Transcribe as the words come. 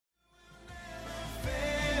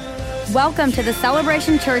Welcome to the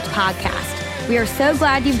Celebration Church podcast. We are so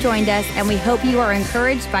glad you've joined us, and we hope you are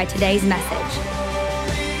encouraged by today's message.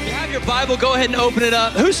 If you have your Bible, go ahead and open it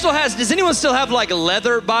up. Does anyone still have like a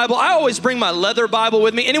leather Bible? I always bring my leather Bible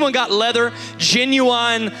with me. Anyone got leather?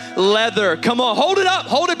 Genuine leather. Come on, hold it up,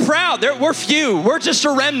 hold it proud. We're few, we're just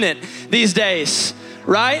a remnant these days,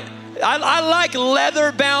 right? I like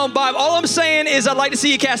leather-bound Bible. All I'm saying is I'd like to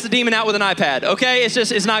see you cast the demon out with an iPad, okay?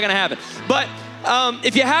 It's not gonna happen. But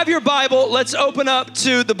if you have your Bible, let's open up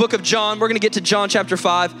to the book of John. We're gonna get to John chapter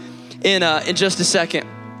 5 in just a second.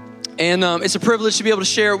 And it's a privilege to be able to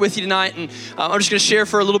share it with you tonight. And I'm just going to share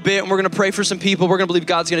for a little bit, and we're going to pray for some people. We're going to believe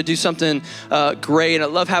God's going to do something great. And I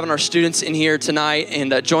love having our students in here tonight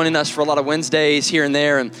and joining us for a lot of Wednesdays here and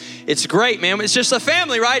there. And it's great, man. It's just a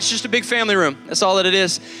family, right? It's just a big family room. That's all that it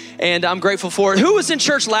is. And I'm grateful for it. Who was in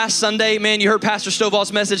church last Sunday? Man, you heard Pastor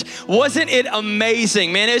Stovall's message. Wasn't it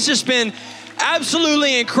amazing, man? It's just been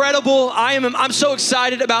absolutely incredible. I'm so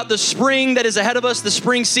excited about the spring that is ahead of us, the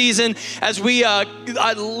spring season, as we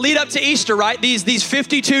lead up to Easter, right? These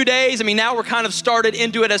 52 days. I mean, now we're kind of started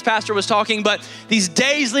into it as Pastor was talking, but these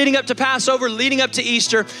days leading up to Passover, leading up to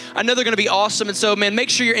Easter, I know they're going to be awesome. And so, man,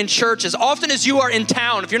 make sure you're in church as often as you are in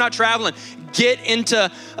town. If you're not traveling, get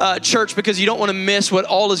into church because you don't want to miss what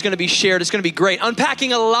all is going to be shared. It's going to be great.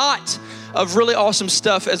 Unpacking a lot of really awesome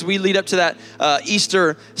stuff as we lead up to that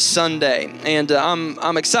Easter Sunday. And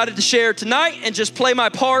I'm excited to share tonight and just play my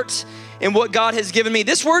part in what God has given me.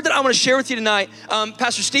 This word that I want to share with you tonight,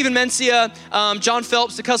 Pastor Stephen Mencia, John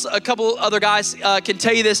Phelps, a couple other guys can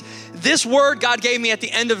tell you this. This word God gave me at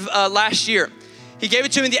the end of last year. He gave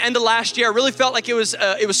it to me at the end of last year. I really felt like it was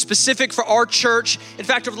specific for our church. In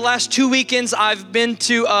fact, over the last 2 weekends, I've been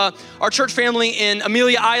to our church family in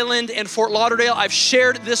Amelia Island and Fort Lauderdale. I've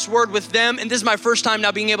shared this word with them, and this is my first time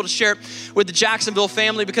now being able to share it with the Jacksonville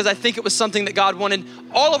family because I think it was something that God wanted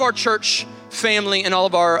all of our church family and all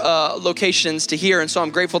of our locations to hear, and so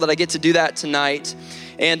I'm grateful that I get to do that tonight.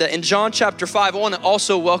 And in John chapter 5, I want to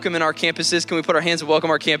also welcome in our campuses. Can we put our hands and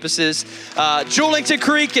welcome our campuses? Julington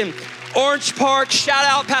Creek and Orange Park. Shout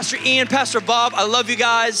out Pastor Ian, Pastor Bob. I love you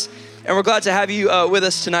guys. And we're glad to have you with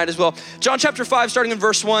us tonight as well. John chapter 5, starting in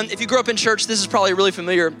verse 1. If you grew up in church, this is probably a really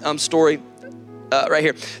familiar story right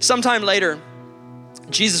here. Sometime later,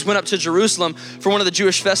 Jesus went up to Jerusalem for one of the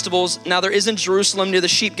Jewish festivals. Now there is in Jerusalem near the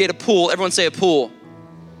sheep gate a pool. Everyone say a pool.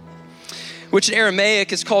 Which in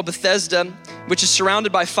Aramaic is called Bethesda, which is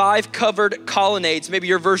surrounded by 5 covered colonnades. Maybe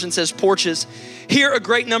your version says porches. Here a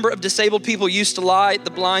great number of disabled people used to lie,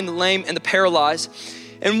 the blind, the lame, and the paralyzed.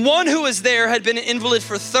 And one who was there had been an invalid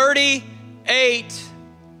for 38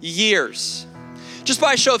 years. Just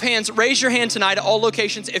by a show of hands, raise your hand tonight at all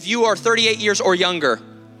locations if you are 38 years or younger.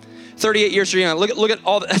 38 years or younger. Look at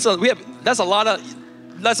all that.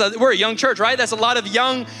 We're a young church, right? That's a lot of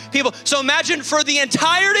young people. So imagine for the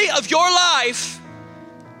entirety of your life,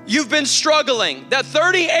 you've been struggling. That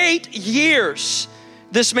 38 years,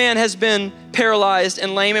 this man has been paralyzed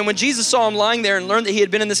and lame. And when Jesus saw him lying there and learned that he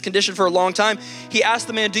had been in this condition for a long time, he asked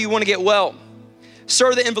the man, "Do you want to get well?"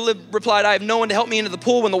 "Sir," the invalid replied, "I have no one to help me into the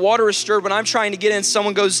pool when the water is stirred. When I'm trying to get in,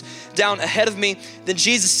 someone goes down ahead of me." Then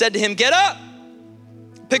Jesus said to him, "Get up,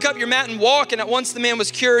 pick up your mat and walk." And at once the man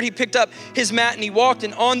was cured. He picked up his mat and he walked.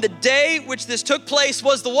 And on the day which this took place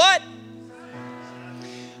was the what?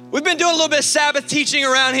 We've been doing a little bit of Sabbath teaching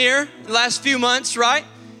around here the last few months, right?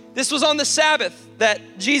 This was on the Sabbath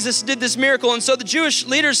that Jesus did this miracle. And so the Jewish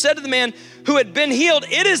leaders said to the man who had been healed,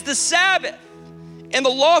 "It is the Sabbath, and the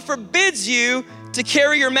law forbids you to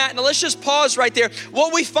carry your mat." Now let's just pause right there.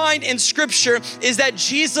 What we find in Scripture is that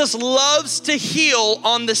Jesus loves to heal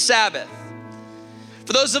on the Sabbath.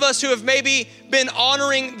 For those of us who have maybe been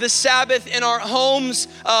honoring the Sabbath in our homes,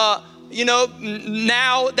 now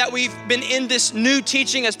that we've been in this new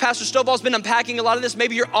teaching, as Pastor Stovall's been unpacking a lot of this,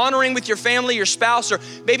 maybe you're honoring with your family, your spouse, or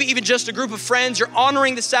maybe even just a group of friends. You're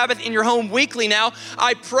honoring the Sabbath in your home weekly now.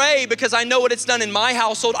 I pray, because I know what it's done in my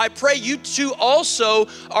household, I pray you too also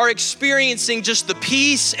are experiencing just the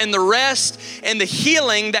peace and the rest and the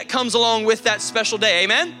healing that comes along with that special day.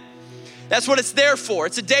 Amen? That's what it's there for.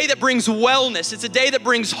 It's a day that brings wellness. It's a day that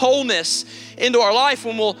brings wholeness into our life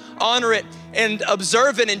when we'll honor it and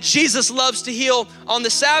observe it. And Jesus loves to heal on the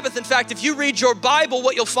Sabbath. In fact, if you read your Bible,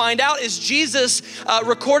 what you'll find out is Jesus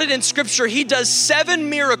recorded in Scripture, he does 7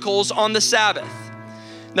 miracles on the Sabbath.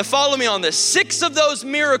 Now follow me on this. 6 of those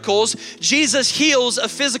miracles, Jesus heals a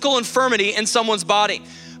physical infirmity in someone's body.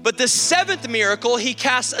 But the 7th miracle, he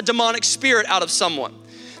casts a demonic spirit out of someone.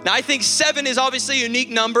 Now, I think 7 is obviously a unique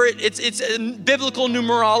number. It's biblical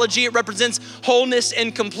numerology. It represents wholeness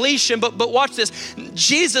and completion. But watch this.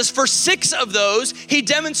 Jesus, for 6 of those, he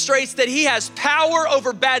demonstrates that he has power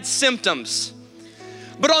over bad symptoms.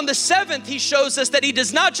 But on the 7th, he shows us that he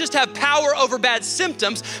does not just have power over bad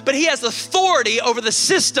symptoms, but he has authority over the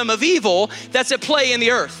system of evil that's at play in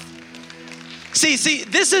the earth. See,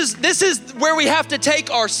 this is where we have to take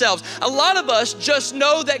ourselves. A lot of us just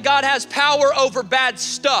know that God has power over bad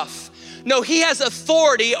stuff. No, he has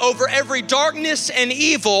authority over every darkness and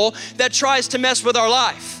evil that tries to mess with our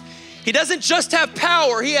life. He doesn't just have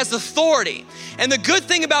power, he has authority. And the good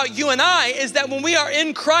thing about you and I is that when we are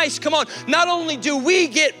in Christ, come on, not only do we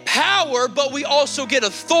get power, but we also get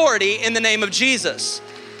authority in the name of Jesus.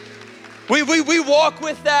 We walk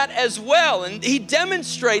with that as well. And he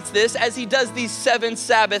demonstrates this as he does these 7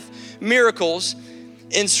 Sabbath miracles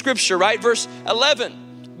in scripture, right? Verse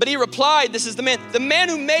 11, but he replied, this is the man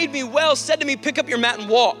who made me well said to me, pick up your mat and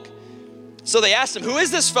walk. So they asked him, who is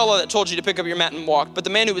this fellow that told you to pick up your mat and walk? But the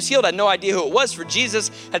man who was healed had no idea who it was, for Jesus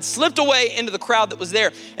had slipped away into the crowd that was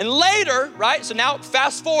there. And later, right? So now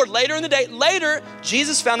fast forward, later in the day, later,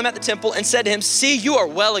 Jesus found him at the temple and said to him, see, you are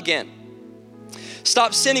well again.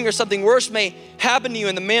 Stop sinning or something worse may happen to you.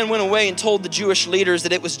 And the man went away and told the Jewish leaders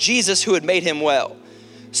that it was Jesus who had made him well.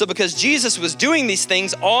 So because Jesus was doing these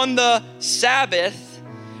things on the Sabbath,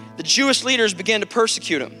 the Jewish leaders began to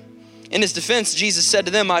persecute him. In his defense, Jesus said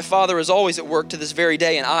to them, my Father is always at work to this very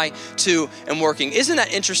day, and I too am working. Isn't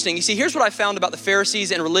that interesting? You see, here's what I found about the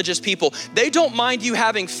Pharisees and religious people. They don't mind you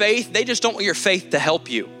having faith. They just don't want your faith to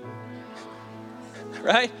help you.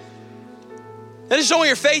 Right? They just don't want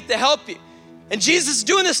your faith to help you. And Jesus is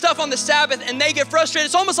doing this stuff on the Sabbath and they get frustrated.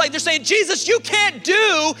 It's almost like they're saying, Jesus, you can't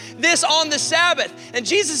do this on the Sabbath. And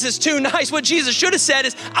Jesus is too nice. What Jesus should have said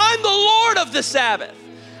is, I'm the Lord of the Sabbath.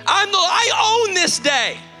 I own this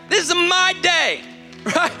day. This is my day,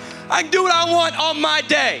 right? I can do what I want on my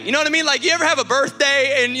day. You know what I mean? Like, you ever have a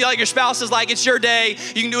birthday and your spouse is like, it's your day.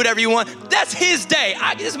 You can do whatever you want. That's his day.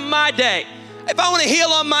 This is my day. If I want to heal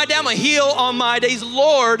on my day, I'm going to heal on my day. He's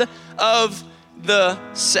Lord of the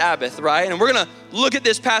Sabbath, right? And we're gonna look at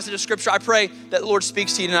this passage of scripture. I pray that the Lord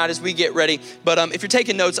speaks to you tonight as we get ready. But if you're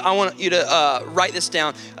taking notes, I want you to write this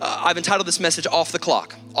down. I've entitled this message, Off the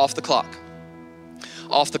Clock, Off the Clock,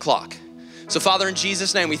 Off the Clock. So Father, in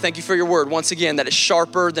Jesus' name, we thank you for your word once again, that is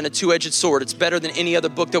sharper than a two-edged sword. It's better than any other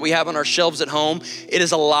book that we have on our shelves at home. It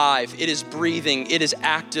is alive, it is breathing, it is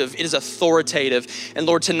active, it is authoritative. And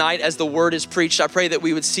Lord, tonight as the word is preached, I pray that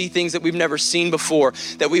we would see things that we've never seen before,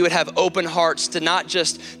 that we would have open hearts to not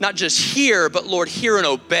just hear, but Lord, hear and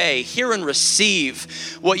obey, hear and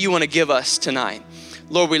receive what you want to give us tonight.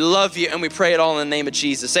 Lord, we love you and we pray it all in the name of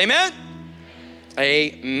Jesus. Amen?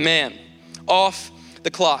 Amen. Off the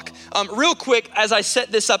clock. Real quick, as I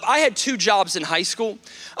set this up, I had 2 jobs in high school.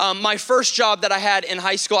 My first job that I had in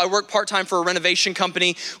high school, I worked part-time for a renovation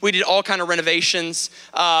company. We did all kind of renovations,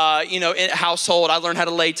 in a household. I learned how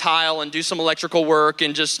to lay tile and do some electrical work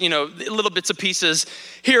and just, little bits of pieces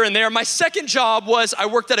here and there. My second job was I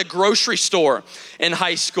worked at a grocery store in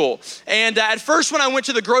high school. And at first when I went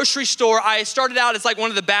to the grocery store, I started out as like one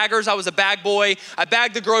of the baggers. I was a bag boy. I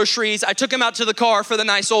bagged the groceries. I took them out to the car for the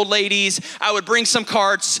nice old ladies. I would bring some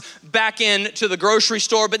carts back in to the grocery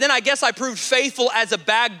store. But then I guess I proved faithful as a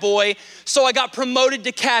bag boy, so I got promoted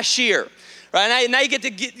to cashier. Right? Now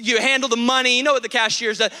you handle the money. You know what the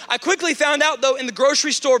cashiers do. I quickly found out though in the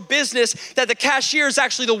grocery store business that the cashier is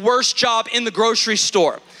actually the worst job in the grocery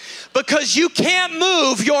store, because you can't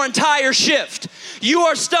move your entire shift. You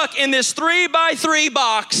are stuck in this 3x3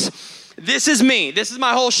 box. This is me. This is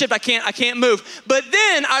my whole shift. I can't move. But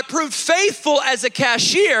then I proved faithful as a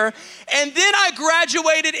cashier, and then I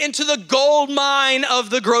graduated into the gold mine of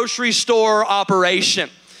the grocery store operation.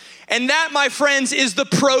 And that, my friends, is the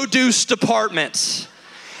produce department.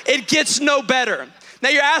 It gets no better. Now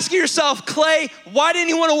you're asking yourself, Clay, why didn't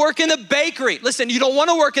you want to work in the bakery? Listen, you don't want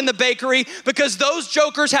to work in the bakery because those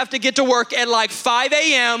jokers have to get to work at like 5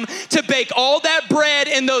 a.m. to bake all that bread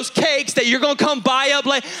and those cakes that you're going to come buy up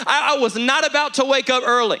late. I was not about to wake up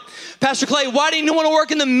early. Pastor Clay, why didn't you want to work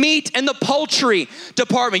in the meat and the poultry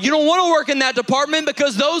department? You don't want to work in that department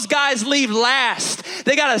because those guys leave last.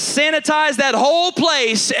 They got to sanitize that whole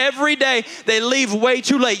place every day. They leave way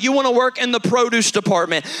too late. You want to work in the produce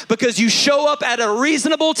department because you show up at a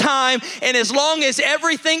reasonable time, and as long as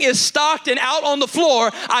everything is stocked and out on the floor,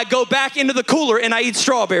 I go back into the cooler and I eat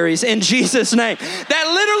strawberries in Jesus' name. That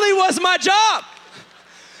literally was my job.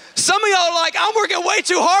 Some of y'all are like, I'm working way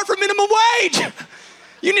too hard for minimum wage.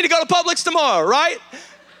 You need to go to Publix tomorrow, right?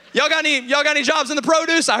 Y'all got any jobs in the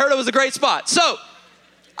produce? I heard it was a great spot. So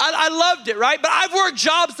I loved it, right? But I've worked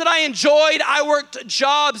jobs that I enjoyed. I worked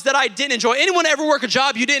jobs that I didn't enjoy. Anyone ever work a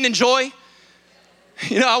job you didn't enjoy?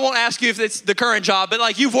 You know, I won't ask you if it's the current job, but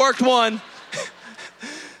like you've worked one.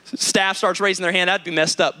 Staff starts raising their hand, that'd be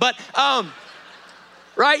messed up. But,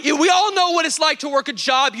 right? We all know what it's like to work a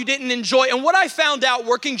job you didn't enjoy. And what I found out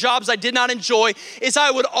working jobs I did not enjoy is I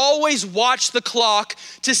would always watch the clock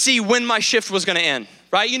to see when my shift was gonna end.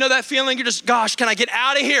 Right? You know that feeling? You're just, gosh, can I get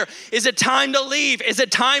out of here? Is it time to leave? Is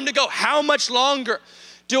it time to go? How much longer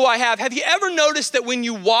do I have? Have you ever noticed that when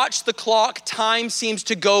you watch the clock, time seems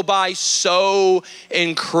to go by so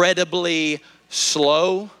incredibly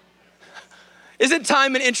slow? Isn't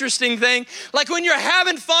time an interesting thing? Like when you're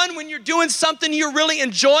having fun, when you're doing something you're really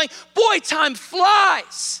enjoying, boy, time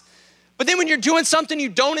flies. But then when you're doing something you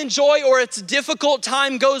don't enjoy or it's difficult,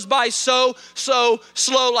 time goes by so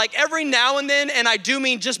slow. Like every now and then, and I do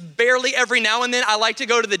mean just barely every now and then, I like to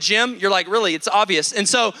go to the gym. You're like, really? It's obvious. And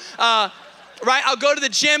so, right, I'll go to the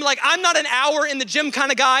gym. Like I'm not an hour in the gym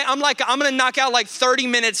kind of guy. I'm gonna knock out like 30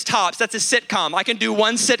 minutes tops. That's a sitcom. I can do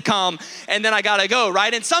one sitcom and then I gotta go,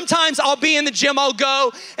 right? And sometimes I'll be in the gym, I'll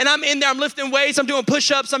go and I'm in there, I'm lifting weights, I'm doing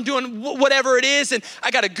push-ups, I'm doing whatever it is. And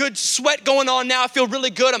I got a good sweat going on now. I feel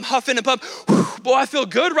really good. I'm huffing and puffing. Boy, I feel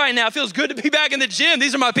good right now. It feels good to be back in the gym.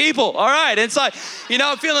 These are my people, all right? And it's like, you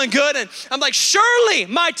know, I'm feeling good. And I'm like, surely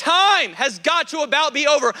my time has got to about be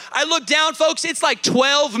over. I look down, folks, it's like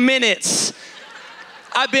 12 minutes.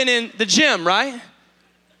 I've been in the gym, right?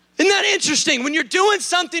 Isn't that interesting? When you're doing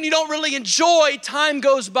something you don't really enjoy, time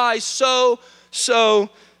goes by so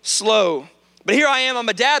slow. But here I am, I'm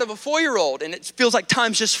a dad of a 4-year-old, and it feels like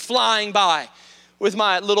time's just flying by with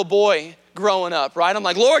my little boy growing up, right? I'm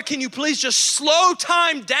like, Lord, can you please just slow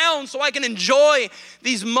time down so I can enjoy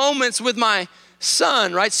these moments with my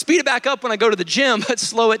son, right? Speed it back up when I go to the gym, but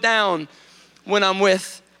slow it down when I'm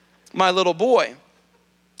with my little boy.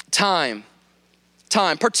 Time.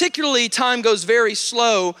 Particularly, time goes very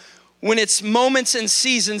slow when it's moments and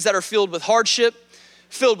seasons that are filled with hardship,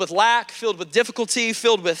 filled with lack, filled with difficulty,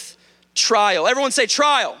 filled with trial. Everyone say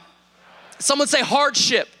trial. Someone say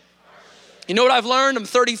hardship. You know what I've learned? I'm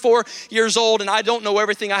 34 years old and I don't know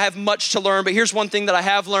everything. I have much to learn, but here's one thing that I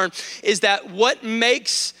have learned is that what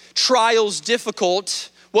makes trials difficult,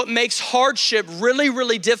 what makes hardship really,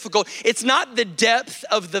 really difficult, it's not the depth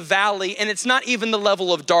of the valley and it's not even the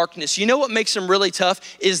level of darkness. You know what makes them really tough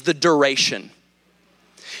is the duration.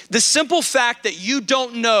 The simple fact that you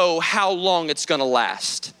don't know how long it's gonna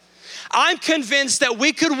last. I'm convinced that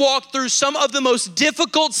we could walk through some of the most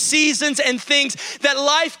difficult seasons and things that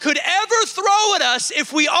life could ever throw at us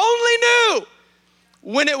if we only knew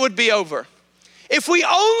when it would be over. If we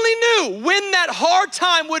only knew when that hard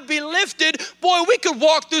time would be lifted, boy, we could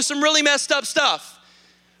walk through some really messed up stuff.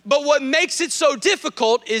 But what makes it so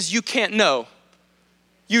difficult is you can't know.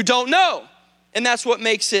 You don't know. And that's what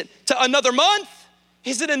makes it to another month.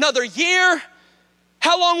 Is it another year?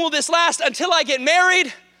 How long will this last? Until I get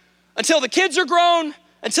married? Until the kids are grown?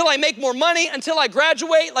 Until I make more money? Until I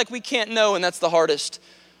graduate? Like we can't know, and that's the hardest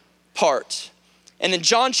part. And in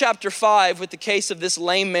John chapter 5, with the case of this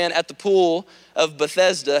lame man at the pool of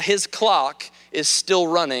Bethesda, his clock is still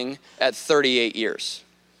running at 38 years.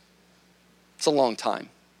 It's a long time.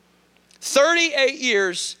 38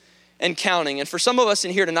 years and counting. And for some of us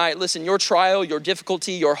in here tonight, listen, your trial, your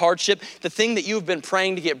difficulty, your hardship, the thing that you've been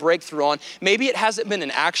praying to get breakthrough on, maybe it hasn't been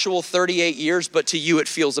an actual 38 years, but to you it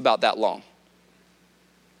feels about that long.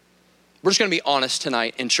 We're just gonna be honest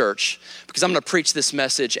tonight in church because I'm gonna preach this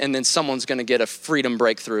message and then someone's gonna get a freedom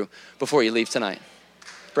breakthrough before you leave tonight,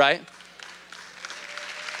 right?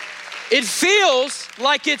 It feels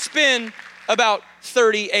like it's been about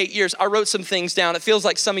 38 years. I wrote some things down. It feels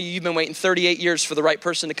like some of you've been waiting 38 years for the right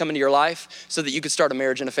person to come into your life so that you could start a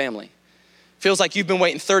marriage and a family. Feels like you've been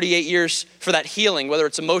waiting 38 years for that healing, whether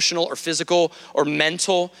it's emotional or physical or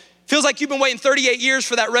mental. Feels like you've been waiting 38 years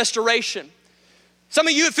for that restoration. Some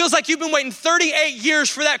of you, it feels like you've been waiting 38 years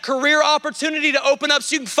for that career opportunity to open up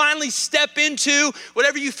so you can finally step into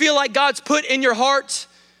whatever you feel like God's put in your heart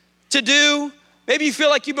to do. Maybe you feel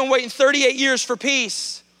like you've been waiting 38 years for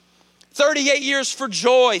peace, 38 years for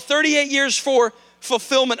joy, 38 years for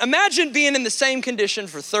fulfillment. Imagine being in the same condition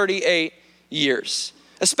for 38 years,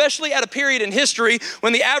 especially at a period in history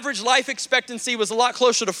when the average life expectancy was a lot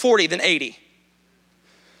closer to 40 than 80.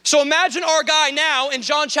 So imagine our guy now in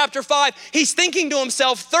John chapter 5, he's thinking to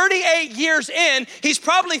himself 38 years in, he's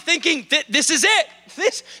probably thinking, this is it.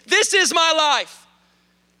 This is my life.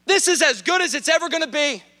 This is as good as it's ever gonna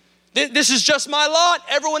be. This is just my lot.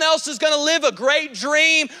 Everyone else is gonna live a great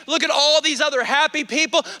dream. Look at all these other happy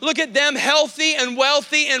people. Look at them healthy and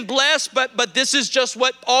wealthy and blessed, but this is just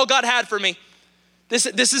what all God had for me. This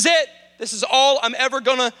is it. This is all I'm ever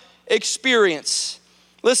gonna experience.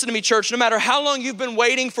 Listen to me, church, no matter how long you've been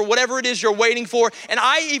waiting for whatever it is you're waiting for, and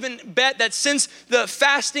I even bet that since the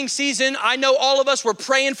fasting season, I know all of us, we're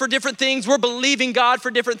praying for different things, we're believing God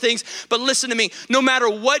for different things, but listen to me, no matter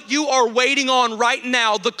what you are waiting on right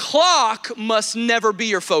now, the clock must never be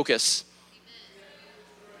your focus.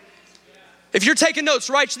 If you're taking notes,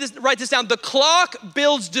 write this down. The clock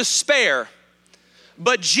builds despair,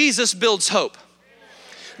 but Jesus builds hope.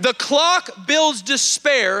 The clock builds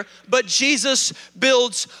despair, but Jesus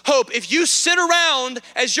builds hope. If you sit around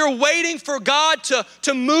as you're waiting for God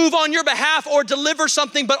to move on your behalf or deliver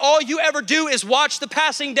something, but all you ever do is watch the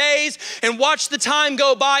passing days and watch the time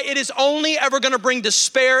go by, it is only ever gonna bring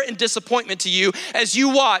despair and disappointment to you as you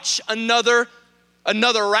watch another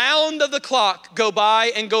round of the clock go by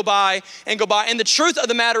and go by and go by. And the truth of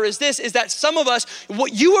the matter is this, is that some of us,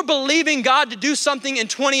 what you were believing God to do something in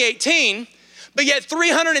 2018, but yet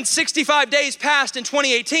 365 days passed in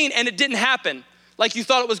 2018 and it didn't happen like you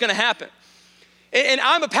thought it was gonna happen. And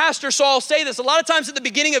I'm a pastor, so I'll say this. A lot of times at the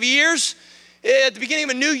beginning of years, at the beginning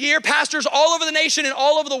of a new year, pastors all over the nation and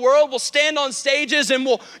all over the world will stand on stages and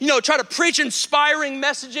will, try to preach inspiring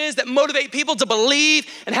messages that motivate people to believe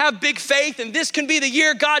and have big faith. And this can be the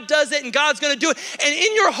year God does it and God's gonna do it. And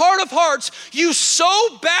in your heart of hearts, you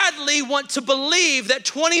so badly want to believe that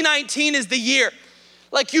 2019 is the year.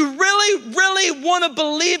 Like you really, really want to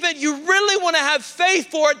believe it. You really want to have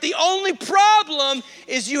faith for it. The only problem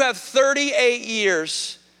is you have 38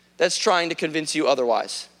 years that's trying to convince you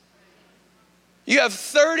otherwise. You have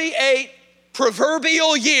 38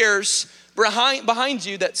 proverbial years behind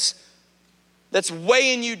you that's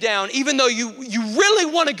weighing you down, even though you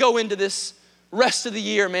really want to go into this rest of the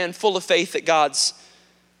year, man, full of faith that God's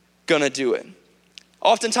gonna do it.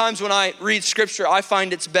 Oftentimes when I read scripture, I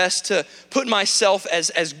find it's best to put myself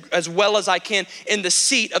as well as I can in the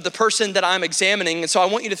seat of the person that I'm examining. And so I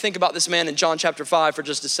want you to think about this man in John chapter 5 for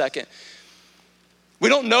just a second. We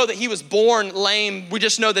don't know that he was born lame. We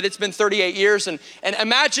just know that it's been 38 years. And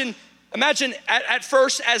imagine at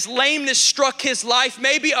first as lameness struck his life,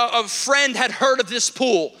 maybe a friend had heard of this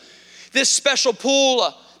pool, this special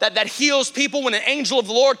pool that heals people. When an angel of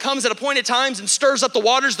the Lord comes at appointed times and stirs up the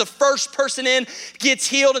waters, the first person in gets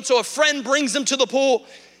healed. And so a friend brings them to the pool.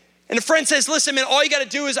 And a friend says, listen, man, all you gotta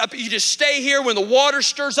do is you just stay here. When the water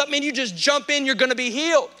stirs up, man, you just jump in, you're gonna be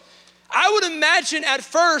healed. I would imagine at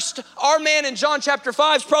first, our man in John chapter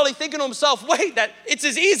 5 is probably thinking to himself, wait, it's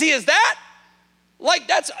as easy as that? Like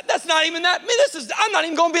that's not even that, I'm not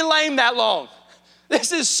even gonna be lame that long.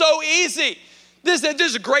 This is so easy. This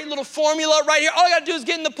is a great little formula right here. All I gotta do is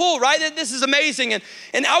get in the pool, right? This is amazing.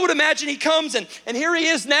 And I would imagine he comes and here he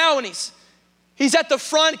is now and he's at the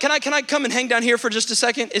front. Can I come and hang down here for just a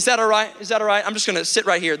second? Is that all right? I'm just gonna sit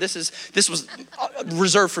right here. This was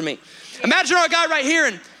reserved for me. Imagine our guy right here,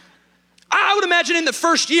 and I would imagine in the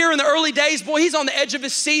first year, in the early days, boy, he's on the edge of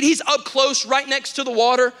his seat. He's up close right next to the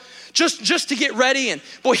water just to get ready. And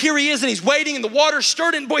boy, here he is and he's waiting and the water's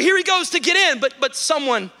stirred and boy, here he goes to get in, but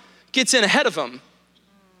someone gets in ahead of him.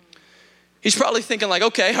 He's probably thinking like,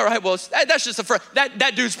 okay, all right, well, that's just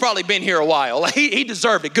that dude's probably been here a while. Like he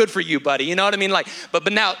deserved it. Good for you, buddy. You know what I mean? Like, but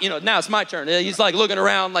now, now it's my turn. He's like looking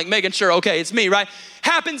around, like making sure, okay, it's me, right?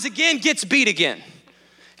 Happens again, gets beat again.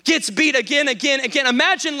 Gets beat again.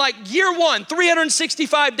 Imagine like year one,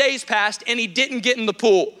 365 days passed and he didn't get in the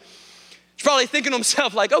pool. He's probably thinking to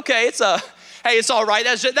himself like, okay, hey, it's all right.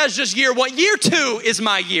 That's just year one. Year two is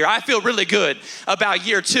my year. I feel really good about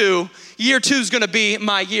year two. Year two's gonna be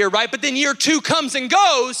my year, right? But then year two comes and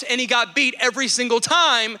goes and he got beat every single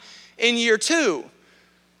time in year two.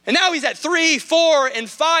 And now he's at 3, 4, and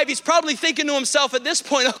 5. He's probably thinking to himself at this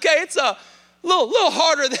point, okay, it's a little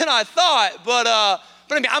harder than I thought, but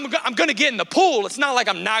I mean, I'm gonna get in the pool. It's not like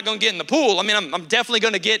I'm not gonna get in the pool. I mean, I'm definitely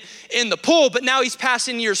gonna get in the pool, but now he's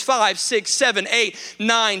passing years 5, 6, 7, 8,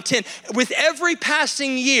 9, 10. With every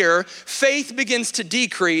passing year, faith begins to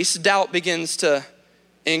decrease, doubt begins to,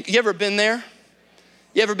 you ever been there?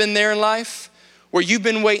 You ever been there in life? Where you've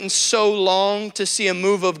been waiting so long to see a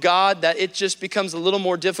move of God that it just becomes a little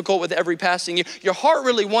more difficult with every passing year. Your heart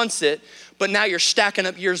really wants it, but now you're stacking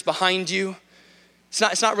up years behind you.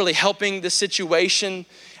 It's not really helping the situation.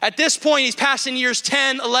 At this point, he's passing years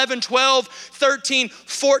 10, 11, 12, 13,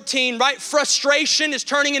 14, right? Frustration is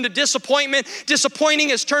turning into disappointment.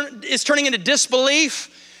 Disappointing is turning into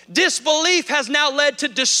disbelief. Disbelief has now led to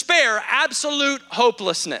despair, absolute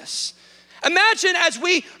hopelessness. Imagine as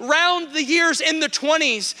we round the years in the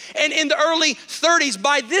 20s and in the early 30s,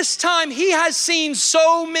 by this time he has seen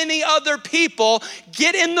so many other people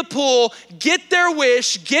get in the pool, get their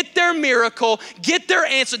wish, get their miracle, get their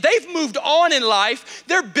answer. They've moved on in life.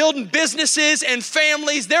 They're building businesses and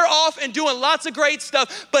families. They're off and doing lots of great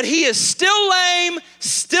stuff, but he is still lame,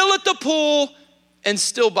 still at the pool, and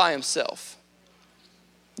still by himself.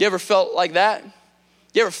 You ever felt like that?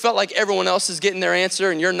 You ever felt like everyone else is getting their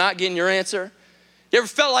answer and you're not getting your answer? You ever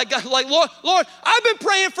felt like Lord, I've been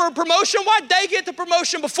praying for a promotion. Why'd they get the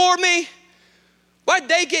promotion before me? Why'd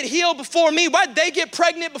they get healed before me? Why'd they get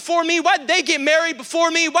pregnant before me? Why'd they get married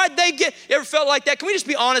before me? You ever felt like that? Can we just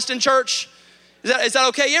be honest in church? Is that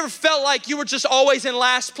okay? You ever felt like you were just always in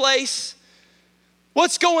last place?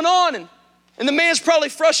 What's going on? And the man's probably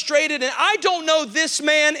frustrated. And I don't know this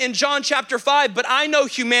man in John chapter 5, but I know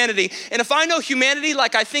humanity. And if I know humanity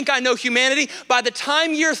like I think I know humanity, by the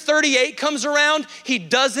time year 38 comes around, he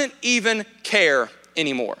doesn't even care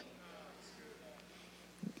anymore.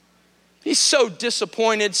 He's so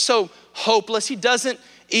disappointed, so hopeless. He doesn't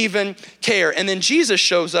even care. And then Jesus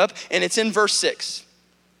shows up, and it's in verse 6.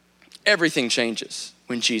 Everything changes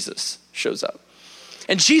when Jesus shows up.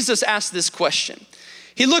 And Jesus asks this question.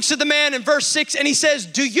 He looks at the man in verse 6 and he says,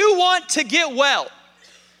 do you want to get well?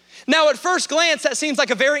 Now, at first glance, that seems like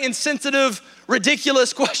a very insensitive,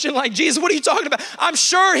 ridiculous question. Like, Jesus, what are you talking about? I'm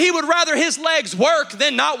sure he would rather his legs work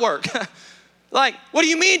than not work. Like, what do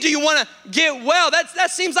you mean, do you want to get well?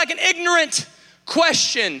 That seems like an ignorant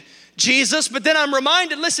question, Jesus. But then I'm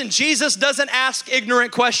reminded, listen, Jesus doesn't ask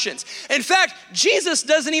ignorant questions. In fact, Jesus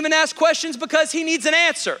doesn't even ask questions because he needs an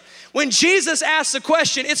answer. When Jesus asks a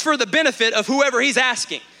question, it's for the benefit of whoever he's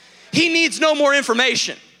asking. He needs no more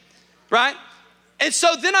information, right? And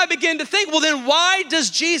so then I begin to think, well, then why does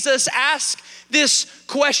Jesus ask this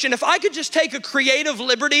question? If I could just take a creative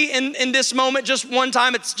liberty in this moment, just one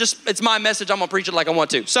time, it's my message. I'm gonna preach it like I want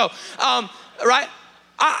to. So, right?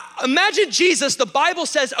 Imagine Jesus, the Bible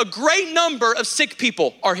says a great number of sick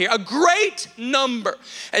people are here, a great number.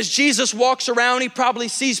 As Jesus walks around, he probably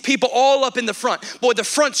sees people all up in the front. Boy, the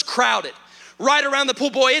front's crowded. Right around the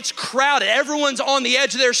pool, boy, it's crowded. Everyone's on the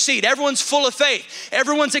edge of their seat. Everyone's full of faith.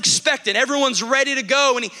 Everyone's expectant. Everyone's ready to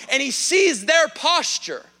go. And he sees their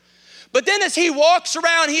posture. But then as he walks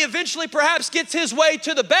around, he eventually perhaps gets his way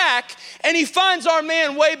to the back, and he finds our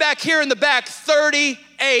man way back here in the back,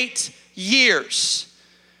 38 years.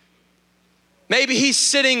 Maybe he's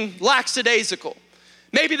sitting lackadaisical.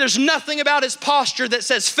 Maybe there's nothing about his posture that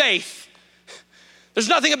says faith. There's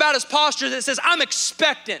nothing about his posture that says, I'm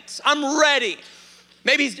expectant, I'm ready.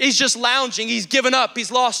 Maybe he's just lounging, he's given up,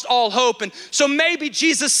 he's lost all hope. And so maybe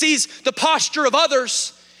Jesus sees the posture of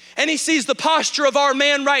others and he sees the posture of our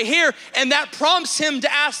man right here, and that prompts him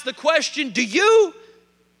to ask the question, do you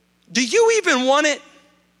even want it?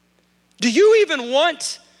 Do you even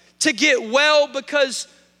want to get well? Because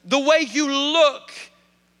the way you look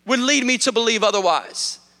would lead me to believe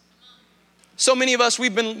otherwise. So many of us,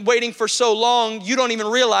 we've been waiting for so long, you don't even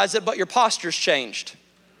realize it, but your posture's changed.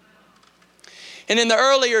 And in the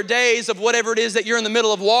earlier days of whatever it is that you're in the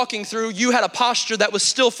middle of walking through, you had a posture that was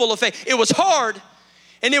still full of faith. It was hard,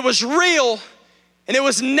 and it was real, and it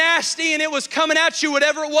was nasty, and it was coming at you,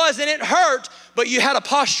 whatever it was, and it hurt, but you had a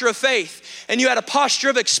posture of faith, and you had a posture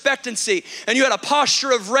of expectancy, and you had a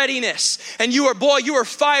posture of readiness, and you were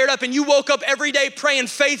fired up, and you woke up every day praying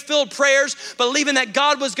faith-filled prayers, believing that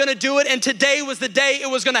God was gonna do it, and today was the day it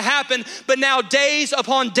was gonna happen. But now days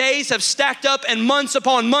upon days have stacked up, and months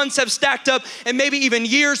upon months have stacked up, and maybe even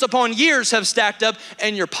years upon years have stacked up,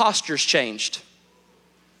 and your posture's changed.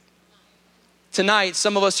 Tonight,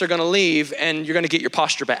 some of us are gonna leave, and you're gonna get your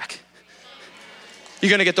posture back. You're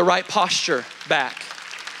gonna get the right posture back.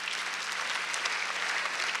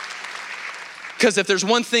 Because if there's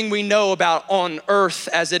one thing we know about on earth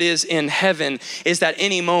as it is in heaven, is that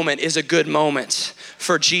any moment is a good moment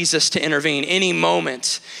for Jesus to intervene. Any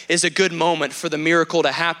moment is a good moment for the miracle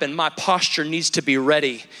to happen. My posture needs to be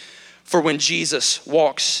ready for when Jesus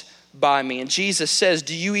walks by me. And Jesus says,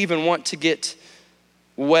 do you even want to get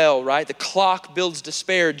well, right? The clock builds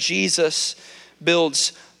despair. Jesus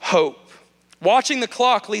builds hope. Watching the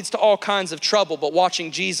clock leads to all kinds of trouble, but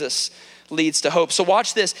watching Jesus leads to hope. So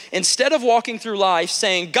watch this. Instead of walking through life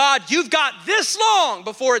saying, God, you've got this long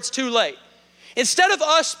before it's too late. Instead of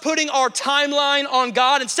us putting our timeline on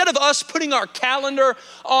God, instead of us putting our calendar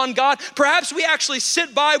on God, perhaps we actually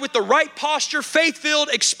sit by with the right posture, faith-filled,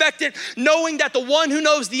 expectant, knowing that the one who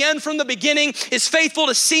knows the end from the beginning is faithful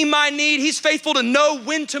to see my need. He's faithful to know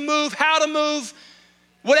when to move, how to move.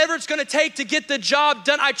 Whatever it's gonna take to get the job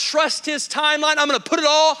done, I trust his timeline. I'm gonna put it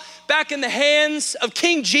all back in the hands of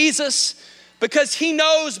King Jesus. because he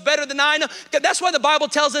knows better than I know. That's why the Bible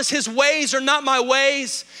tells us his ways are not my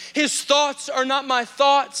ways. His thoughts are not my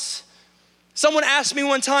thoughts. Someone asked me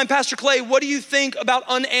one time, Pastor Clay, what do you think about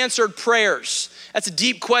unanswered prayers? That's a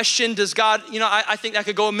deep question. Does God, I think that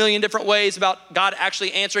could go a million different ways about God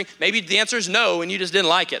actually answering. Maybe the answer is no and you just didn't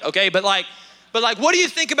like it, okay? But what do you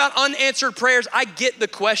think about unanswered prayers? I get the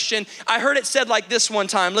question. I heard it said like this one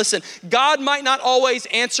time. Listen, God might not always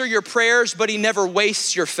answer your prayers, but he never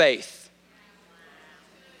wastes your faith.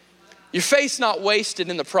 Your faith's not wasted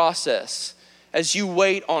in the process as you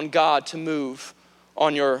wait on God to move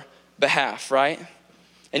on your behalf, right?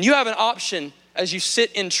 And you have an option as you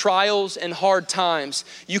sit in trials and hard times.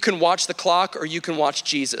 You can watch the clock or you can watch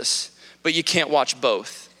Jesus, but you can't watch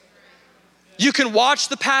both. You can watch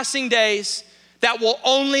the passing days that will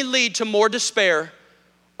only lead to more despair,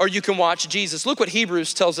 or you can watch Jesus. Look what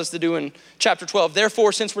Hebrews tells us to do in chapter 12.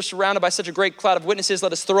 Therefore, since we're surrounded by such a great cloud of witnesses,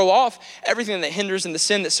 let us throw off everything that hinders and the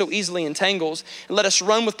sin that so easily entangles, and let us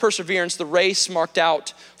run with perseverance the race marked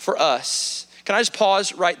out for us. Can I just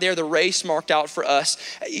pause right there? The race marked out for us.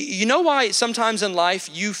 You know why sometimes in life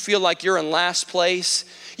you feel like you're in last place?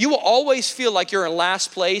 You will always feel like you're in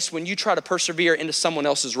last place when you try to persevere into someone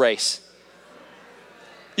else's race.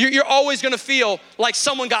 You're always gonna feel like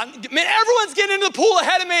everyone's getting into the pool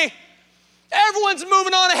ahead of me. Everyone's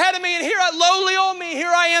moving on ahead of me, and lowly on me, here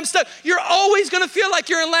I am stuck. You're always gonna feel like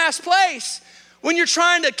you're in last place when you're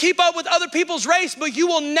trying to keep up with other people's race, but you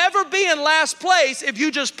will never be in last place if you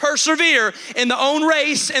just persevere in the own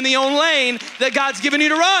race and the own lane that God's given you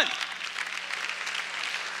to run.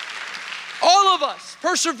 All of us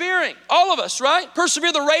persevering, all of us, right?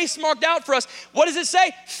 Persevere the race marked out for us. What does it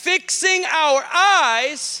say? Fixing our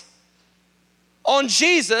eyes on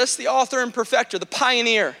Jesus, the author and perfecter, the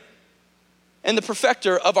pioneer and the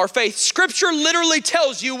perfecter of our faith. Scripture literally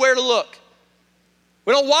tells you where to look.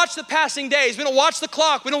 We don't watch the passing days. We don't watch the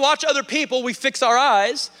clock. We don't watch other people. We fix our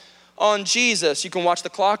eyes on Jesus. You can watch the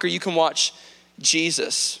clock or you can watch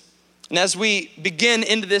Jesus. And as we begin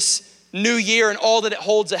into this new year and all that it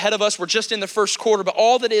holds ahead of us, we're just in the first quarter, but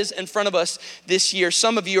all that is in front of us this year,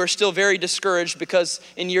 some of you are still very discouraged because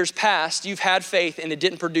in years past, you've had faith and it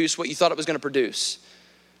didn't produce what you thought it was gonna produce.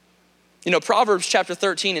 Proverbs chapter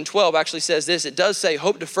 13 and 12 actually says this. It does say,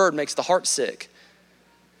 hope deferred makes the heart sick.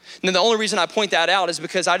 And the only reason I point that out is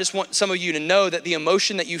because I just want some of you to know that the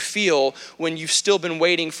emotion that you feel when you've still been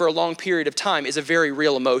waiting for a long period of time is a very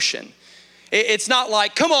real emotion. It's not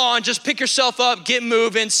like, come on, just pick yourself up, get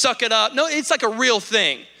moving, suck it up. No, it's like a real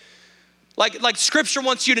thing. Like scripture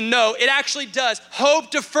wants you to know, it actually does.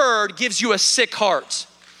 Hope deferred gives you a sick heart.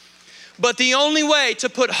 But the only way to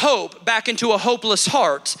put hope back into a hopeless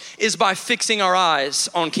heart is by fixing our eyes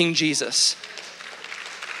on King Jesus.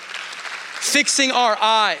 Fixing our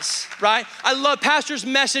eyes, right? I love Pastor's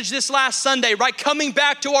message this last Sunday, right? Coming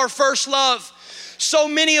back to our first love. So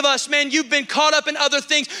many of us, man, you've been caught up in other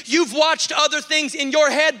things. You've watched other things in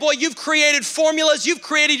your head. Boy, you've created formulas. You've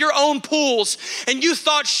created your own pools. And you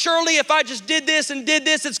thought, surely if I just did this and did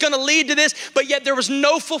this, it's gonna lead to this. But yet there was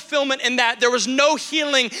no fulfillment in that. There was no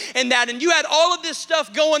healing in that. And you had all of this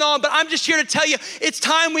stuff going on. But I'm just here to tell you, it's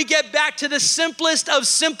time we get back to the simplest of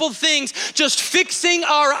simple things. Just fixing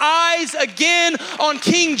our eyes again on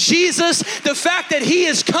King Jesus. The fact that he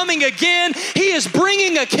is coming again. He is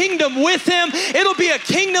bringing a kingdom with him. It'll be a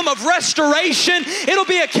kingdom of restoration. It'll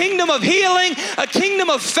be a kingdom of healing, a kingdom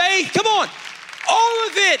of faith. Come on. All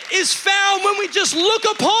of it is found when we just look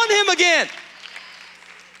upon him again.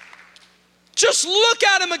 Just look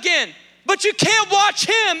at him again. But you can't watch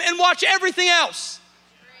him and watch everything else.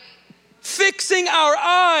 Fixing our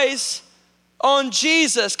eyes on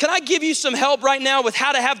Jesus. Can I give you some help right now with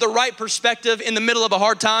how to have the right perspective in the middle of a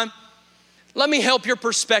hard time? Let me help your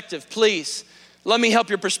perspective, please. Let me help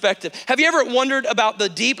your perspective. Have you ever wondered about the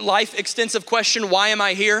deep life extensive question, why am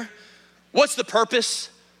I here? What's the purpose?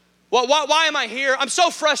 Well, why am I here? I'm so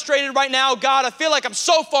frustrated right now, God. I feel like I'm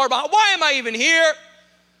so far behind. Why am I even here?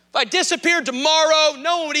 If I disappeared tomorrow,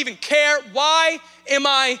 no one would even care. Why am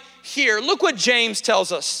I here? Look what James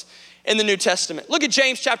tells us in the New Testament. Look at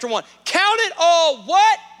James chapter 1. Count it all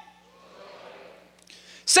what?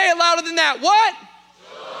 Say it louder than that. What?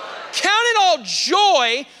 Count it all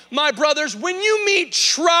joy, my brothers, when you meet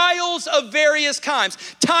trials of various kinds.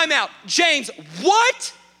 Time out. James,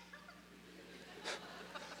 what?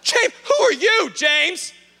 James, who are you,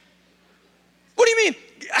 James? What do you mean?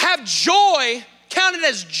 Have joy, count it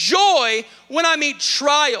as joy when I meet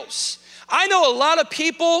trials. I know a lot of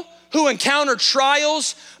people who encounter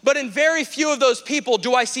trials, but in very few of those people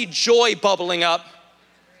do I see joy bubbling up.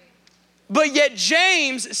 But yet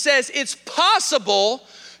James says it's possible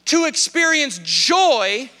to experience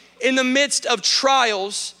joy in the midst of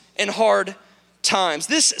trials and hard times.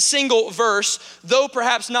 This single verse, though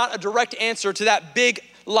perhaps not a direct answer to that big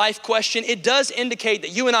life question, it does indicate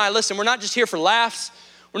that you and I, listen, we're not just here for laughs.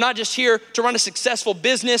 We're not just here to run a successful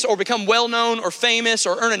business or become well-known or famous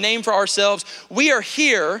or earn a name for ourselves. We are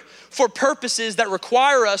here for purposes that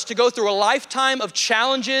require us to go through a lifetime of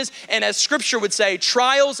challenges and, as scripture would say,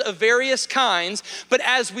 trials of various kinds. But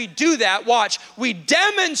as we do that, watch, we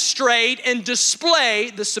demonstrate and display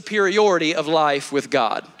the superiority of life with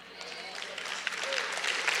God.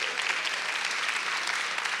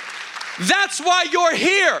 That's why you're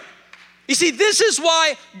here. You see, this is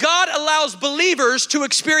why God allows believers to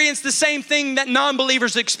experience the same thing that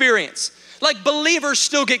non-believers experience. Like believers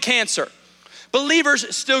still get cancer.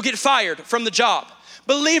 Believers still get fired from the job.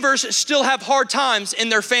 Believers still have hard times in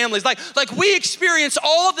their families. Like we experience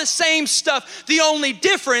all the same stuff. The only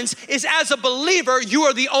difference is as a believer, you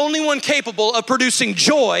are the only one capable of producing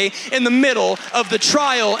joy in the middle of the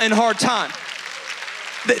trial and hard time.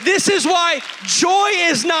 This is why joy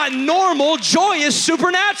is not normal, joy is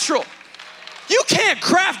supernatural. You can't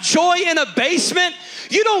craft joy in a basement.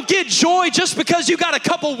 You don't get joy just because you got a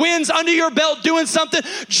couple wins under your belt doing something.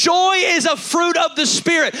 Joy is a fruit of the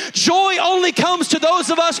Spirit. Joy only comes to those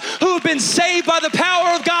of us who have been saved by the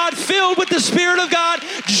power of God, filled with the Spirit of God.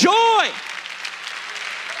 Joy.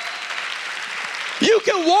 You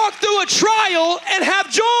can walk through a trial and have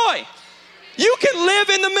joy. You can live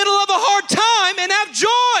in the middle of a hard time and have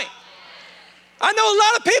joy. I know a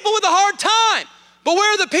lot of people with a hard time. But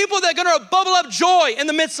where are the people that are gonna bubble up joy in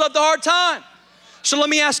the midst of the hard time? So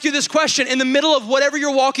let me ask you this question. In the middle of whatever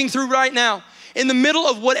you're walking through right now, in the middle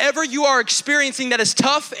of whatever you are experiencing that is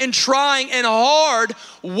tough and trying and hard,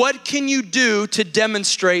 what can you do to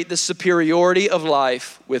demonstrate the superiority of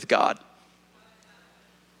life with God?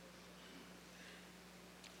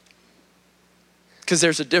 Because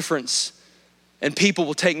there's a difference. And people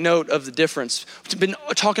will take note of the difference. We've been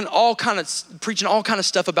preaching all kind of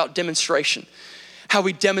stuff about demonstration. How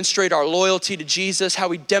we demonstrate our loyalty to Jesus, how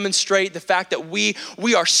we demonstrate the fact that we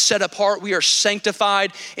are set apart, we are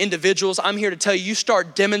sanctified individuals. I'm here to tell you, you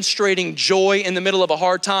start demonstrating joy in the middle of a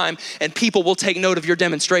hard time and people will take note of your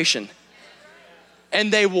demonstration.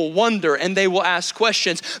 And they will wonder and they will ask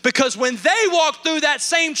questions because when they walk through that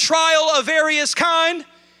same trial of various kind,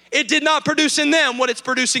 it did not produce in them what it's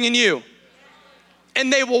producing in you.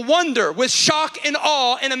 And they will wonder with shock and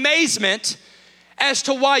awe and amazement as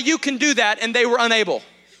to why you can do that and they were unable.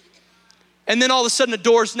 And then all of a sudden the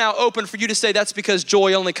door's now open for you to say that's because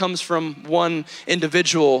joy only comes from one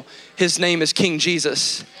individual. His name is King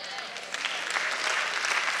Jesus.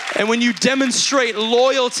 And when you demonstrate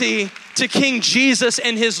loyalty to King Jesus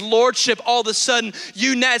and his lordship, all of a sudden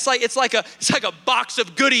it's like a box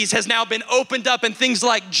of goodies has now been opened up, and things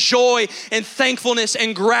like joy and thankfulness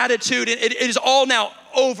and gratitude, it is all now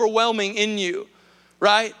overwhelming in you,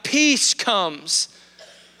 right? Peace comes.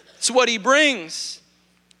 It's what he brings.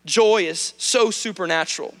 Joy is so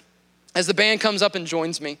supernatural. As the band comes up and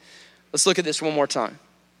joins me, let's look at this one more time.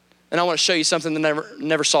 And I want to show you something that I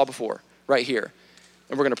never saw before right here.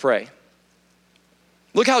 And we're going to pray.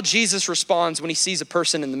 Look how Jesus responds when he sees a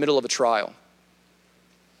person in the middle of a trial.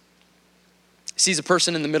 He sees a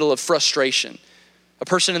person in the middle of frustration, a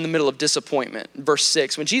person in the middle of disappointment. In verse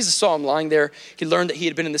 6, when Jesus saw him lying there, he learned that he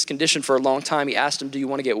had been in this condition for a long time. He asked him, do you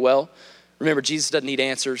want to get well? Remember, Jesus doesn't need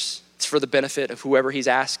answers. It's for the benefit of whoever he's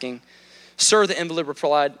asking. Sir, the invalid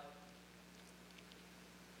replied.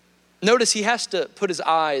 Notice he has to put his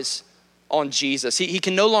eyes on Jesus. He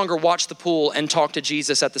can no longer watch the pool and talk to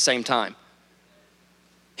Jesus at the same time.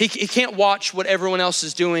 He can't watch what everyone else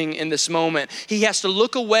is doing in this moment. He has to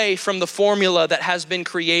look away from the formula that has been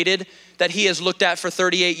created, that he has looked at for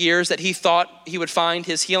 38 years, that he thought he would find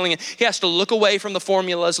his healing. He has to look away from the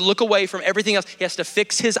formulas, look away from everything else. He has to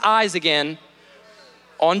fix his eyes again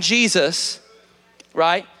on Jesus,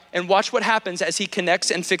 right? And watch what happens as he connects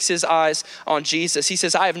and fixes his eyes on Jesus. He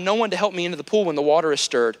says, I have no one to help me into the pool when the water is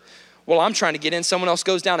stirred. Well, I'm trying to get in, someone else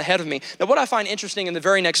goes down ahead of me. Now, what I find interesting in the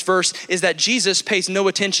very next verse is that Jesus pays no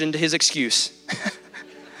attention to his excuse.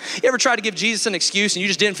 You ever tried to give Jesus an excuse and you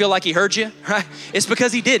just didn't feel like he heard you, right? It's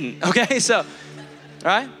because he didn't, okay? So,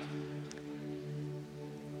 right?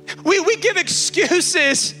 We give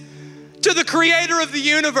excuses to the creator of the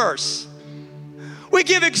universe. We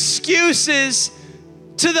give excuses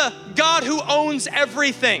to the God who owns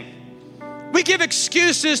everything. We give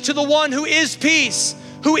excuses to the one who is peace,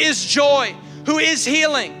 who is joy, who is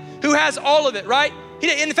healing, who has all of it, right?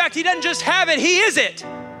 In fact, he doesn't just have it, he is it.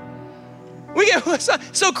 We get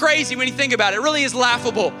so crazy when you think about it. It really is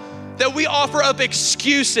laughable that we offer up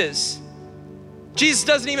excuses Jesus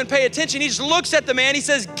doesn't even pay attention. He just looks at the man. He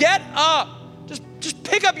says, get up. Just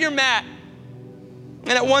pick up your mat.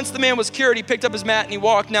 And at once the man was cured. He picked up his mat and he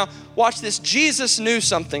walked. Now, watch this. Jesus knew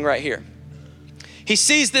something right here. He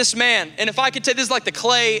sees this man. And if I could take this is like the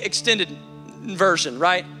Clay extended version,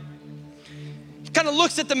 right? He kind of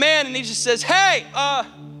looks at the man and he just says, hey,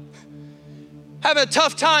 having a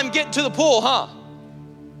tough time getting to the pool, huh?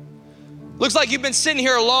 Looks like you've been sitting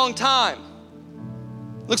here a long time.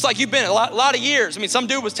 Looks like you've been a lot of years. I mean, some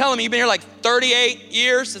dude was telling me you've been here like 38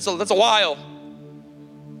 years. That's a while.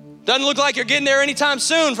 Doesn't look like you're getting there anytime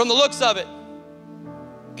soon from the looks of it.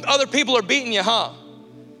 Other people are beating you, huh?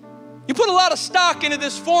 You put a lot of stock into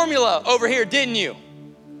this formula over here, didn't you?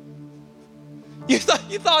 You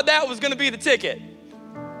thought that was gonna be the ticket.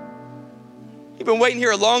 You've been waiting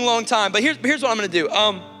here a long, long time. But here's what I'm gonna do.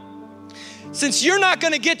 Since you're not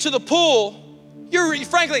gonna get to the pool, you're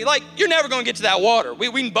never gonna get to that water.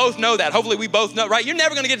 We both know that. Hopefully we both know, right? You're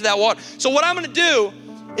never gonna get to that water. So what I'm gonna do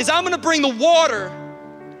is I'm gonna bring the water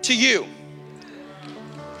to you.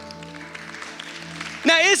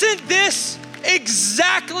 Now, isn't this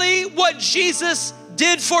exactly what Jesus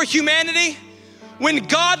did for humanity? When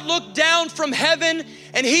God looked down from heaven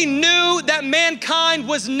and he knew that mankind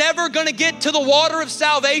was never gonna get to the water of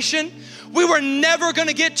salvation, we were never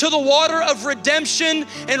gonna get to the water of redemption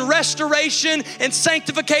and restoration and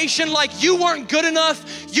sanctification. Like you weren't good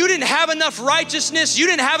enough, you didn't have enough righteousness, you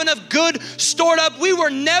didn't have enough good stored up. We were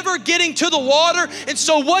never getting to the water. And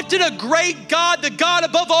so what did a great God, the God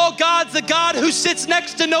above all gods, the God who sits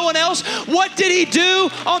next to no one else, what did he do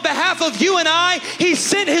on behalf of you and I? He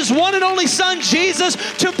sent his one and only son, Jesus,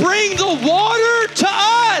 to bring the water to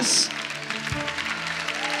us.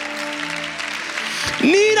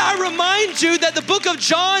 Need I remind you that the book of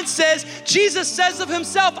John says, Jesus says of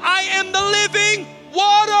himself, I am the living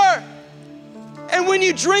water. And when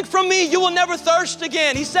you drink from me, you will never thirst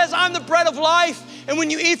again. He says, I'm the bread of life. And when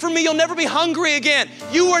you eat from me, you'll never be hungry again.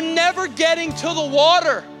 You were never getting to the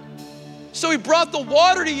water. So he brought the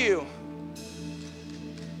water to you.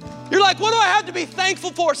 You're like, what do I have to be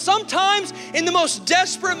thankful for? Sometimes in the most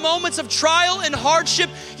desperate moments of trial and hardship,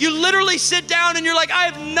 you literally sit down and you're like, I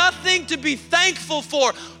have nothing to be thankful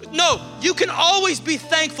for. No, you can always be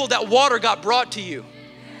thankful that water got brought to you.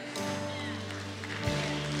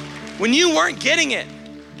 When you weren't getting it,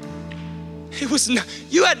 if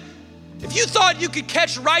you thought you could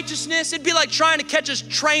catch righteousness, it'd be like trying to catch a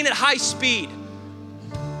train at high speed.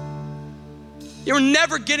 You were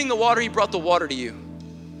never getting the water. He brought the water to you.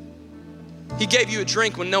 He gave you a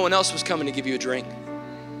drink when no one else was coming to give you a drink.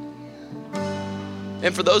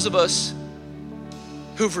 And for those of us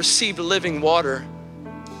who've received living water,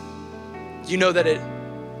 you know that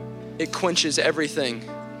it quenches everything.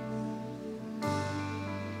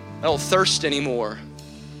 I don't thirst anymore.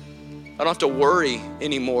 I don't have to worry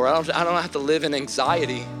anymore. I don't have to live in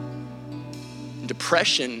anxiety and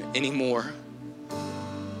depression anymore.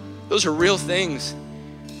 Those are real things.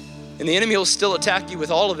 And the enemy will still attack you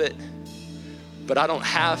with all of it, but I don't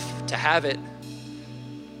have to have it.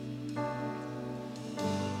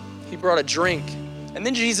 He brought a drink. And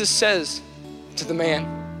then Jesus says to the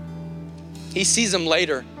man, he sees him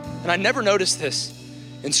later. And I never noticed this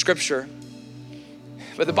in scripture,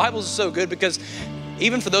 but the Bible is so good because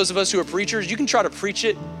even for those of us who are preachers, you can try to preach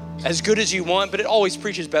it as good as you want, but it always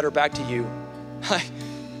preaches better back to you.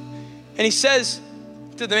 And he says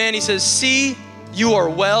to the man, he says, see, you are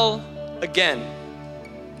well again.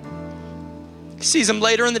 He sees him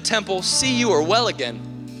later in the temple, see, you are well again.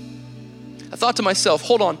 I thought to myself,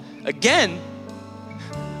 hold on, again?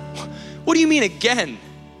 What do you mean again?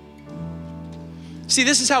 See,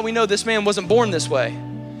 this is how we know this man wasn't born this way.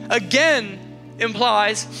 Again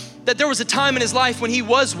implies that there was a time in his life when he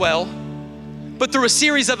was well, but through a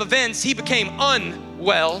series of events, he became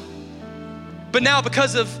unwell. But now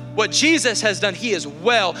because of what Jesus has done, he is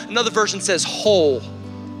well. Another version says whole.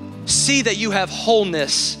 See that you have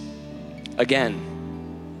wholeness again.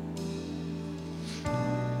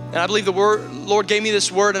 And I believe the Lord gave me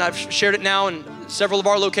this word, and I've shared it now in several of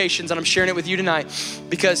our locations, and I'm sharing it with you tonight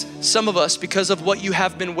because some of us, because of what you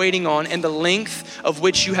have been waiting on and the length of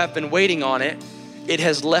which you have been waiting on it, it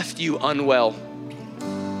has left you unwell.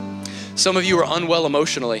 Some of you are unwell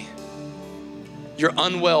emotionally. You're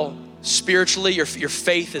unwell spiritually. Your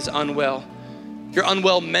faith is unwell. You're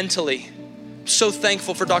unwell mentally. I'm so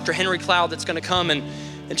thankful for Dr. Henry Cloud that's going to come in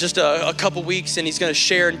just a couple weeks, and he's going to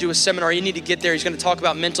share and do a seminar. You need to get there. He's going to talk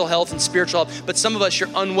about mental health and spiritual health. But some of us, you're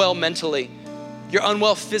unwell mentally. You're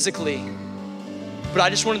unwell physically. But I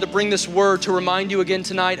just wanted to bring this word to remind you again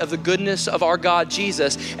tonight of the goodness of our God,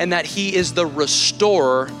 Jesus, and that he is the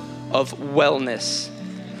restorer of wellness.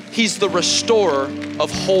 He's the restorer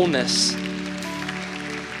of wholeness.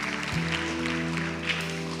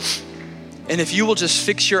 And if you will just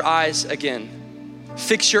fix your eyes again,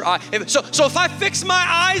 fix your eye. So if I fix my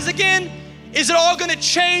eyes again, is it all gonna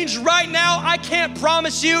change right now? I can't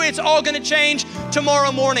promise you it's all gonna change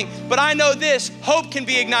tomorrow morning. But I know this, hope can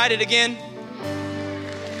be ignited again.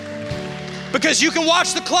 Because you can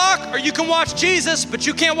watch the clock or you can watch Jesus, but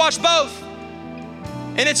you can't watch both.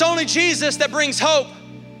 And it's only Jesus that brings hope.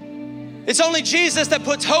 It's only Jesus that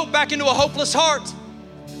puts hope back into a hopeless heart.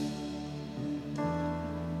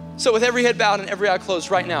 So with every head bowed and every eye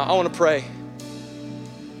closed right now, I wanna pray.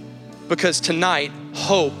 Because tonight,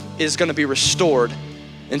 hope is gonna be restored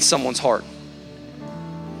in someone's heart.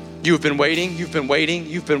 You've been waiting, you've been waiting,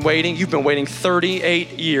 you've been waiting, you've been waiting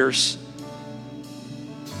 38 years.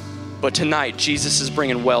 But tonight, Jesus is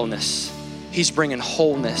bringing wellness. He's bringing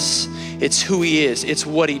wholeness. It's who he is, it's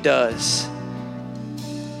what he does.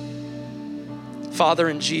 Father,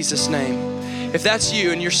 in Jesus' name, if that's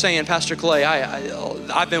you and you're saying, Pastor Clay,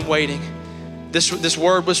 I've been waiting. This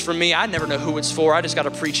word was for me. I never know who it's for. I just got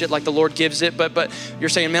to preach it like the Lord gives it. But you're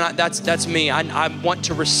saying, man, that's me. I want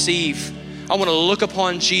to receive. I want to look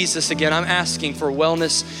upon Jesus again. I'm asking for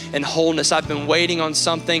wellness and wholeness. I've been waiting on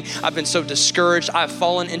something. I've been so discouraged. I've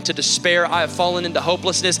fallen into despair. I have fallen into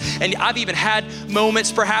hopelessness. And I've even had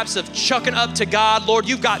moments perhaps of chucking up to God. Lord,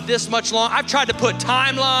 you've got this much long. I've tried to put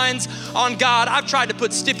timelines on God. I've tried to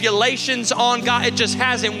put stipulations on God. It just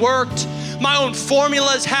hasn't worked. My own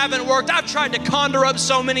formulas haven't worked. I've tried to conjure up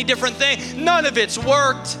so many different things. None of it's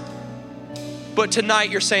worked. But tonight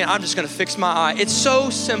you're saying, I'm just gonna fix my eye. It's so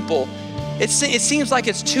simple. It seems like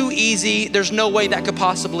it's too easy. There's no way that could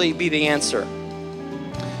possibly be the answer.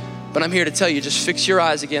 But I'm here to tell you, just fix your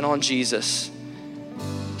eyes again on Jesus.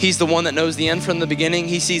 He's the one that knows the end from the beginning.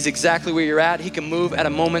 He sees exactly where you're at. He can move at a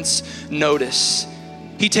moment's notice.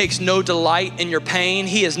 He takes no delight in your pain.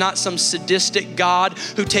 He is not some sadistic God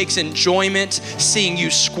who takes enjoyment seeing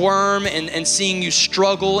you squirm and seeing you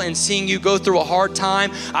struggle and seeing you go through a hard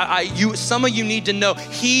time. Some of you need to know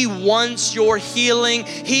he wants your healing.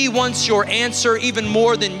 He wants your answer even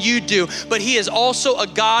more than you do. But he is also a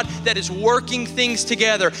God that is working things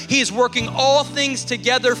together. He is working all things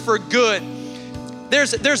together for good.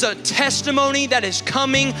 There's a testimony that is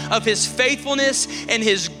coming of his faithfulness and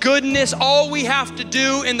his goodness. All we have to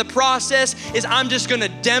do in the process is I'm just gonna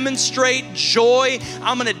demonstrate joy.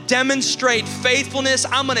 I'm gonna demonstrate faithfulness.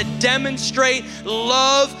 I'm gonna demonstrate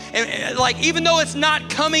love. And like, even though it's not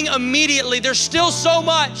coming immediately, there's still so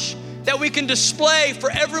much that we can display for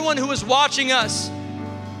everyone who is watching us.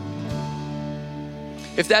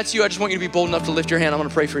 If that's you, I just want you to be bold enough to lift your hand. I'm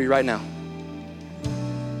gonna pray for you right now.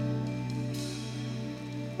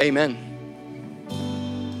 Amen.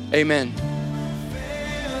 Amen.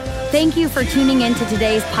 Thank you for tuning in to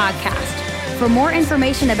today's podcast. For more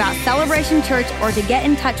information about Celebration Church or to get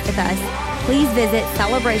in touch with us, please visit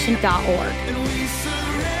celebration.org.